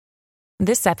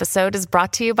This episode is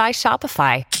brought to you by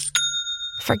Shopify.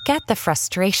 Forget the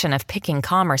frustration of picking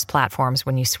commerce platforms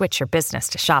when you switch your business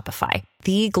to Shopify,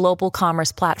 the global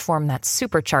commerce platform that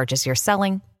supercharges your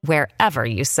selling wherever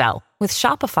you sell. With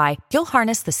Shopify, you'll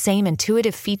harness the same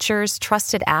intuitive features,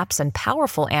 trusted apps, and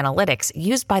powerful analytics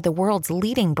used by the world's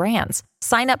leading brands.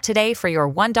 Sign up today for your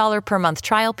 $1 per month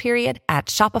trial period at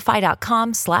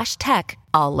shopify.com/tech,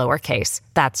 all lowercase.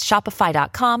 That's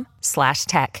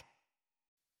shopify.com/tech.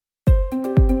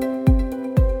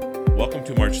 Welcome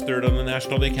to March 3rd on the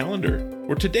National Day calendar,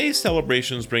 where today's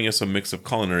celebrations bring us a mix of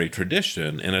culinary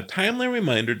tradition and a timely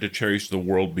reminder to cherish the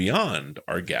world beyond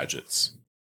our gadgets.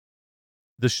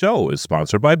 The show is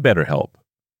sponsored by BetterHelp.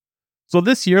 So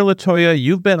this year, LaToya,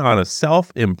 you've been on a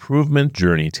self-improvement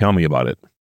journey. Tell me about it.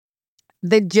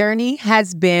 The journey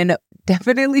has been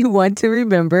definitely one to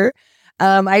remember.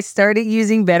 I started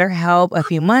using BetterHelp a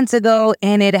few months ago,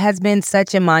 and it has been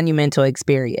such a monumental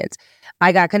experience.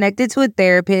 I got connected to a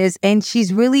therapist, and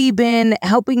she's really been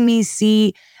helping me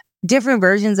see different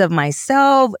versions of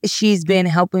myself. She's been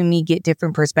helping me get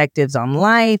different perspectives on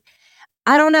life.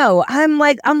 I don't know. I'm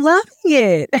loving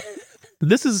it.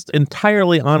 This is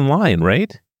entirely online,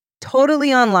 right?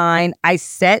 Totally online. I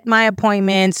set my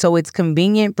appointment so it's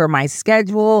convenient for my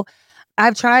schedule.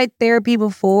 I've tried therapy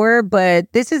before,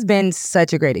 but this has been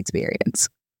such a great experience.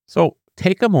 So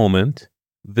take a moment,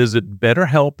 visit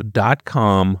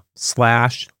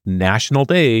betterhelp.com/National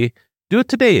Day. Do it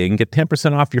today and get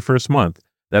 10% off your first month.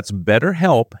 That's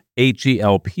BetterHelp,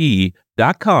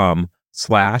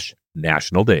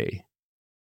 HELP.com/National Day.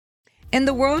 In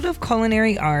the world of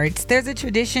culinary arts, there's a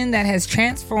tradition that has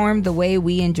transformed the way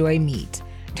we enjoy meat,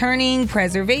 turning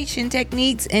preservation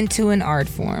techniques into an art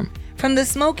form. From the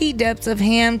smoky depths of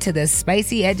ham to the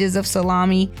spicy edges of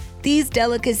salami, these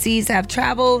delicacies have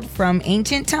traveled from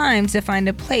ancient times to find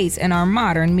a place in our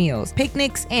modern meals,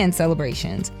 picnics, and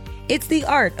celebrations. It's the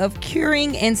art of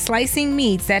curing and slicing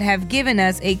meats that have given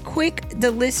us a quick,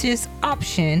 delicious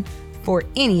option for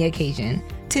any occasion.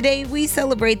 Today, we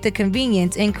celebrate the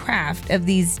convenience and craft of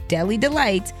these deli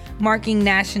delights, marking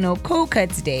National Cold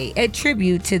Cuts Day, a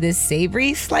tribute to the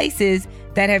savory slices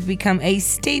that have become a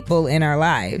staple in our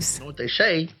lives. You know what they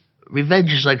say?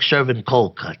 Revenge is like serving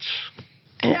cold cuts.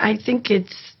 And I think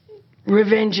it's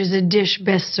revenge is a dish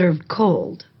best served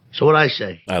cold. So what I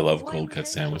say? I love cold cut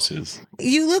sandwiches.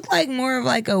 You look like more of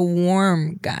like a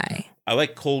warm guy. I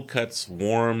like cold cuts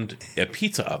warmed at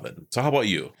pizza oven. So how about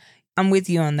you? I'm with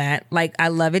you on that. Like, I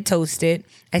love it toasted.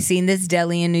 I seen this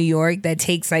deli in New York that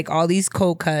takes like all these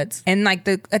cold cuts and like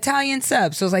the Italian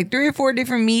subs. So it's like 3 or 4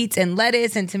 different meats and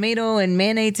lettuce and tomato and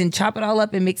mayonnaise and chop it all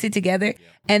up and mix it together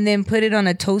and then put it on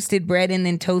a toasted bread and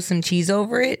then toast some cheese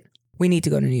over it. We need to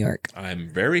go to New York. I'm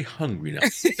very hungry now.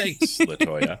 Thanks,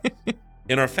 LaToya.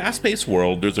 In our fast-paced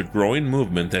world, there's a growing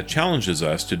movement that challenges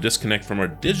us to disconnect from our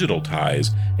digital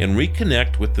ties and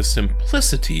reconnect with the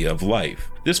simplicity of life.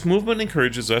 This movement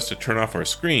encourages us to turn off our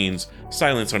screens,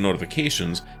 silence our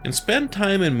notifications, and spend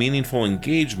time in meaningful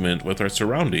engagement with our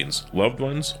surroundings, loved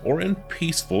ones, or in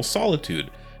peaceful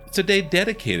solitude. It's a day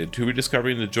dedicated to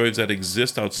rediscovering the joys that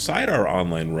exist outside our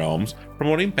online realms,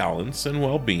 promoting balance and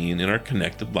well-being in our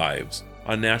connected lives.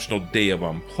 On National Day of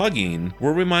Unplugging,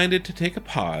 we're reminded to take a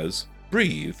pause,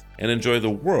 breathe, and enjoy the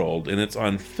world in its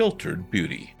unfiltered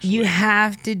beauty. You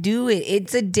have to do it.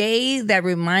 It's a day that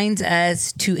reminds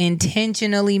us to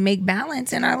intentionally make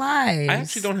balance in our lives. I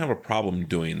actually don't have a problem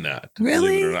doing that. Really?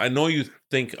 Believe it or not. I know you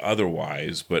think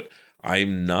otherwise, but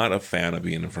I'm not a fan of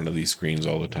being in front of these screens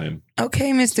all the time.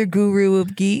 Okay, Mr. Guru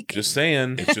of Geek. Just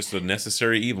saying, it's just a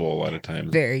necessary evil a lot of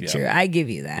times. Very true. I give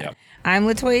you that. Yep. I'm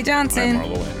LaToya Johnson. I'm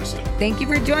Marlo Anderson. Thank you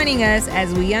for joining us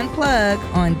as we unplug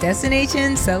on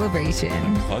Destination Celebration.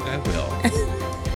 Unplug I will.